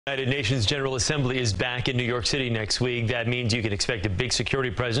United Nations General Assembly is back in New York City next week. That means you can expect a big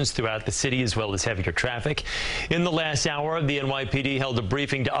security presence throughout the city as well as heavier traffic. In the last hour, the NYPD held a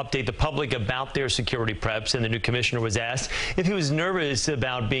briefing to update the public about their security preps, and the new commissioner was asked if he was nervous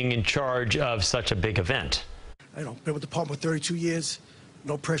about being in charge of such a big event. Been with the department for 32 years,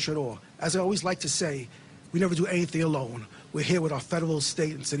 no pressure at all. As I always like to say, we never do anything alone. We're here with our federal,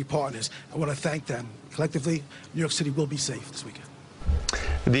 state, and city partners. I want to thank them. Collectively, New York City will be safe this weekend.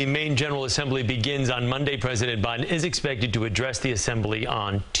 The main General Assembly begins on Monday. President Biden is expected to address the assembly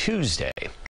on Tuesday.